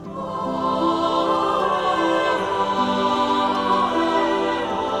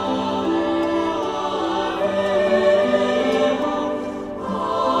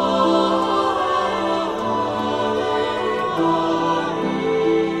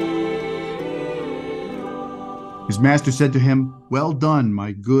His master said to him, "Well done,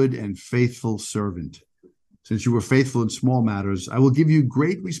 my good and faithful servant. Since you were faithful in small matters, I will give you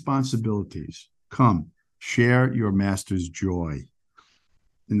great responsibilities. Come, share your master's joy."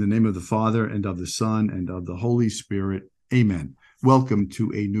 In the name of the Father, and of the Son, and of the Holy Spirit, amen. Welcome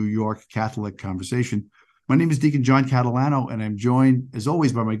to a New York Catholic Conversation. My name is Deacon John Catalano, and I'm joined, as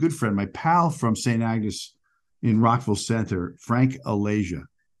always, by my good friend, my pal from St. Agnes in Rockville Center, Frank Alasia.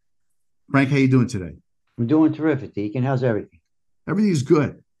 Frank, how you doing today? I'm doing terrific, Deacon. How's everything? Everything is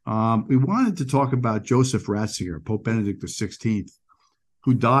good. We wanted to talk about Joseph Ratzinger, Pope Benedict XVI,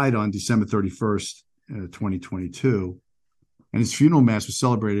 who died on December 31st, 2022. And his funeral mass was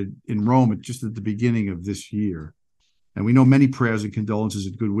celebrated in Rome just at the beginning of this year. And we know many prayers and condolences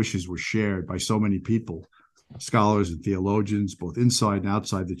and good wishes were shared by so many people, scholars and theologians, both inside and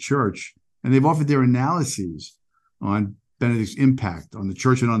outside the church. And they've offered their analyses on Benedict's impact on the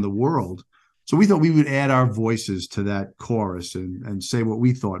church and on the world. So we thought we would add our voices to that chorus and say what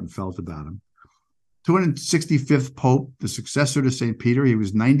we thought and felt about him. 265th Pope, the successor to St. Peter. He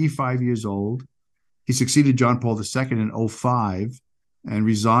was 95 years old. He succeeded John Paul II in 2005 and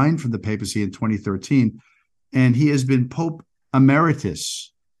resigned from the papacy in 2013. And he has been Pope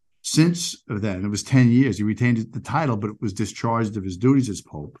Emeritus since then. It was 10 years. He retained the title, but was discharged of his duties as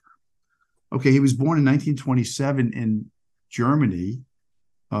Pope. Okay, he was born in 1927 in Germany,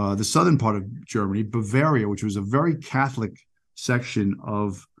 the southern part of Germany, Bavaria, which was a very Catholic section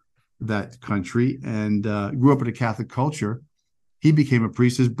of that country, and grew up in a Catholic culture. He became a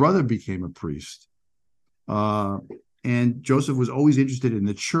priest. His brother became a priest. And Joseph was always interested in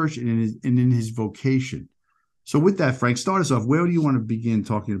the church and in his vocation. So with that, Frank, start us off. Where do you want to begin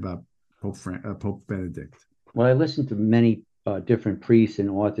talking about Pope Benedict? Well, I listened to many different priests and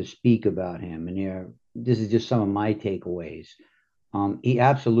authors speak about him, and this is just some of my takeaways. He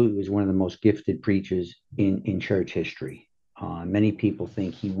absolutely was one of the most gifted preachers in church history. Many people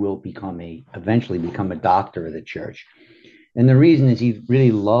think he will eventually become a doctor of the church. And the reason is he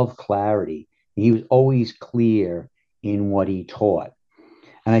really loved clarity. He was always clear in what he taught.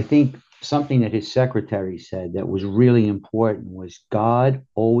 And I think something that his secretary said that was really important was God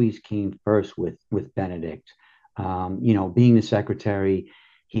always came first with Benedict. Being the secretary,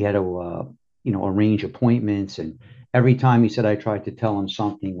 he had to, arrange appointments. And every time he said, I tried to tell him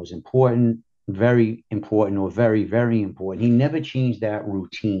something was important, very important, or very, very important. He never changed that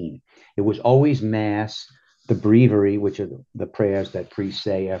routine. It was always Mass, the breviary, which are the prayers that priests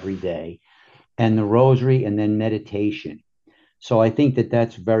say every day, and the rosary, and then meditation. So I think that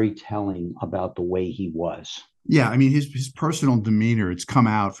that's very telling about the way he was. Yeah, I mean, his personal demeanor, it's come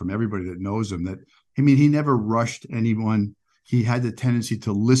out from everybody that knows him that, I mean, he never rushed anyone. He had the tendency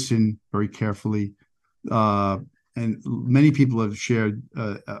to listen very carefully. And many people have shared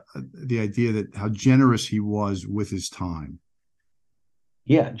the idea that how generous he was with his time.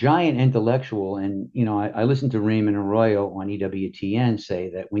 Yeah, giant intellectual. And, I listened to Raymond Arroyo on EWTN say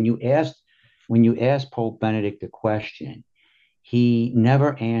that when you asked Pope Benedict a question, he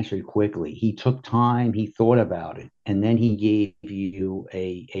never answered quickly. He took time, he thought about it, and then he gave you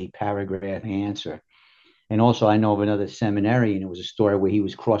a paragraph answer. And also, I know of another seminarian. It was a story where he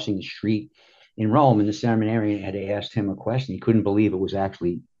was crossing the street in Rome, and the seminarian had asked him a question. He couldn't believe it was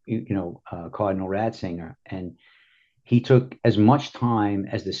actually, Cardinal Ratzinger. And he took as much time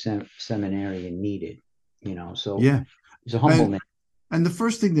as the seminarian needed, so Yeah. he's a humble man. And the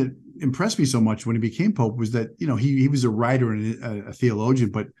first thing that impressed me so much when he became Pope was that, he was a writer and a theologian,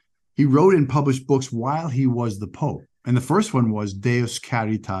 but he wrote and published books while he was the Pope. And the first one was Deus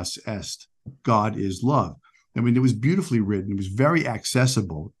Caritas Est, God is love. I mean, it was beautifully written. It was very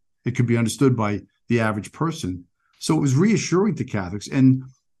accessible. It could be understood by the average person. So it was reassuring to Catholics. And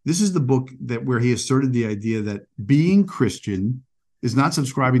this is the book where he asserted the idea that being Christian is not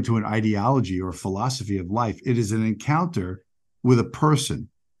subscribing to an ideology or a philosophy of life. It is an encounter with a person,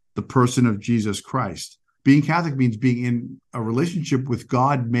 the person of Jesus Christ. Being Catholic means being in a relationship with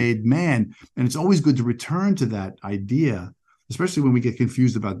God made man. And it's always good to return to that idea, especially when we get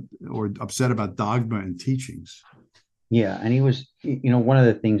confused about or upset about dogma and teachings. Yeah, and he was, one of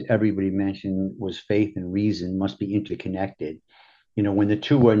the things everybody mentioned was faith and reason must be interconnected. When the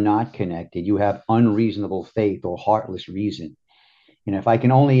two are not connected, you have unreasonable faith or heartless reason. If I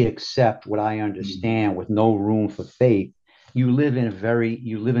can only accept what I understand with no room for faith, you live in a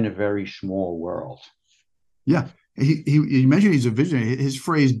very small world. Yeah. He mentioned he's a visionary. His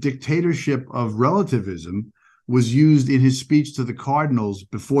phrase dictatorship of relativism was used in his speech to the cardinals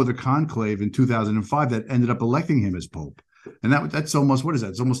before the conclave in 2005 that ended up electing him as Pope. And that's almost, what is that?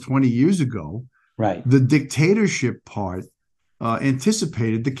 It's almost 20 years ago. Right. The dictatorship part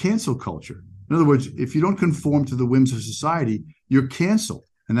anticipated the cancel culture. In other words, if you don't conform to the whims of society, you're canceled.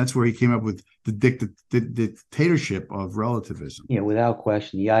 And that's where he came up with the dictatorship of relativism. Yeah, without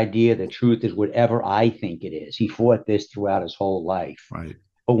question. The idea that truth is whatever I think it is. He fought this throughout his whole life. Right.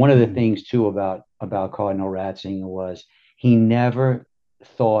 But one of the things too about Cardinal Ratzinger was he never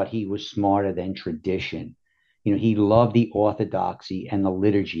thought he was smarter than tradition. He loved the orthodoxy and the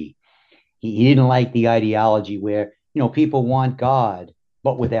liturgy. He didn't like the ideology where, people want God,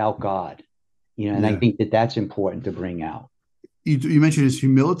 but without God. And I think that's important to bring out. You mentioned his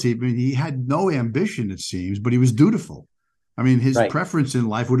humility. I mean, he had no ambition, it seems, but he was dutiful. I mean, his preference in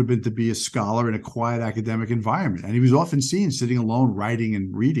life would have been to be a scholar in a quiet academic environment. And he was often seen sitting alone, writing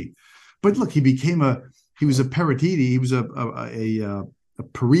and reading. But look, he was a paritidi. He was a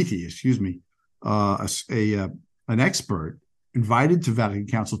periti, an expert invited to Vatican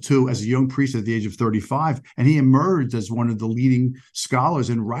Council II as a young priest at the age of 35. And he emerged as one of the leading scholars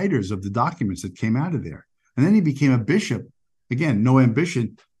and writers of the documents that came out of there. And then he became a bishop. Again, no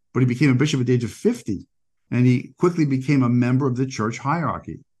ambition, but he became a bishop at the age of 50. And he quickly became a member of the church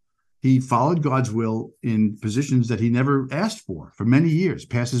hierarchy. He followed God's will in positions that he never asked for many years,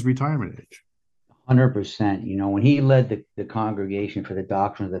 past his retirement age. 100%. When he led the congregation for the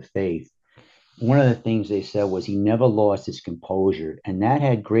doctrine of the faith, one of the things they said was he never lost his composure, and that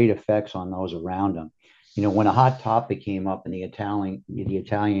had great effects on those around him. When a hot topic came up and the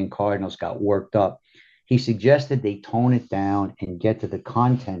Italian cardinals got worked up, he suggested they tone it down and get to the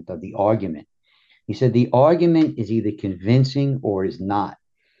content of the argument. He said the argument is either convincing or is not.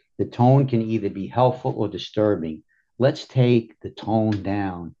 The tone can either be helpful or disturbing. Let's take the tone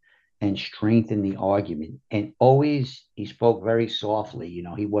down and strengthen the argument. And always he spoke very softly.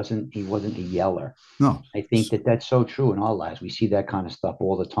 He wasn't a yeller. No, I think that's so true in our lives. We see that kind of stuff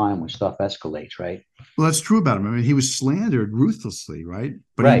all the time when stuff escalates, right? Well, that's true about him. I mean, he was slandered ruthlessly, right?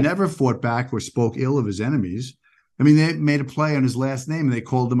 But he never fought back or spoke ill of his enemies. I mean, they made a play on his last name and they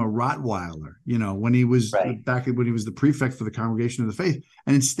called him a Rottweiler, when he was when he was the prefect for the Congregation of the Faith.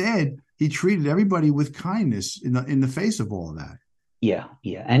 And instead, he treated everybody with kindness in the face of all of that. Yeah.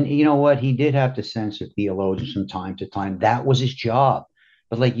 And you know what? He did have to censor theologians from time to time. That was his job.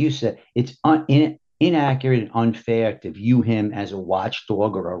 But like you said, it's inaccurate and unfair to view him as a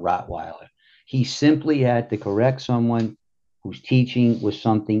watchdog or a Rottweiler. He simply had to correct someone whose teaching was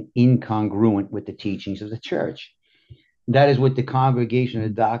something incongruent with the teachings of the church. That is what the congregation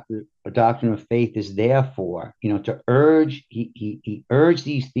of the doctrine of faith is there for, to urge. He urged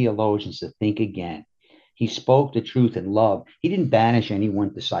these theologians to think again. He spoke the truth in love. He didn't banish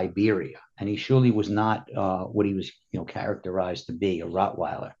anyone to Siberia, and he surely was not what he was, characterized to be, a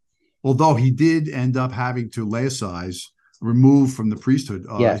Rottweiler. Although he did end up having to laicize, remove from the priesthood,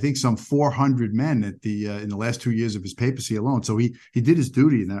 I think some 400 men in the last 2 years of his papacy alone. So he did his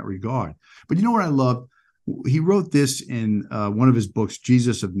duty in that regard. But you know what I love? He wrote this in one of his books,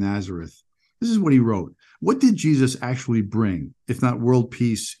 Jesus of Nazareth. This is what he wrote. What did Jesus actually bring, if not world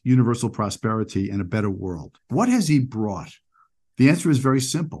peace, universal prosperity, and a better world? What has he brought? The answer is very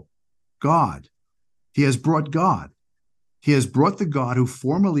simple. God. He has brought God. He has brought the God who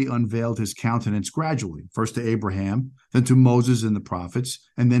formerly unveiled his countenance gradually, first to Abraham, then to Moses and the prophets,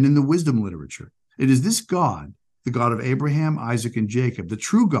 and then in the wisdom literature. It is this God, the God of Abraham, Isaac, and Jacob, the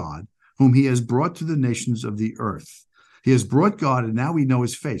true God, whom he has brought to the nations of the earth. He has brought God, and now we know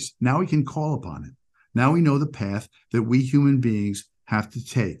his face. Now we can call upon him. Now we know the path that we human beings have to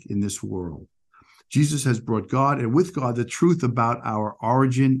take in this world. Jesus has brought God, and with God, the truth about our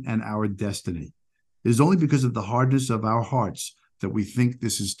origin and our destiny. It is only because of the hardness of our hearts that we think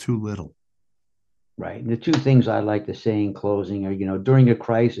this is too little. Right. And the two things I'd like to say in closing are, during a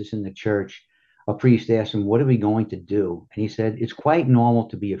crisis in the church, a priest asked him, what are we going to do? And he said, it's quite normal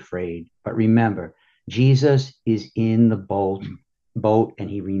to be afraid. But remember, Jesus is in the boat and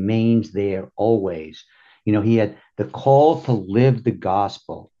he remains there always. He had the call to live the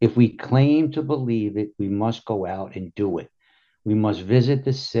gospel. If we claim to believe it, we must go out and do it. We must visit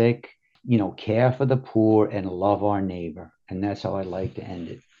the sick, care for the poor and love our neighbor. And that's how I'd like to end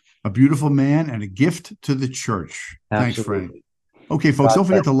it. A beautiful man and a gift to the church. Absolutely. Thanks, Frank. Okay, folks, don't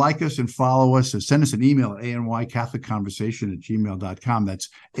forget to like us and follow us and send us an email at anycatholicconversation@gmail.com. That's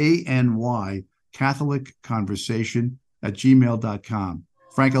anycatholicconversation@gmail.com.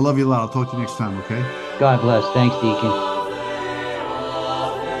 Frank, I love you a lot. I'll talk to you next time, okay? God bless. Thanks, Deacon.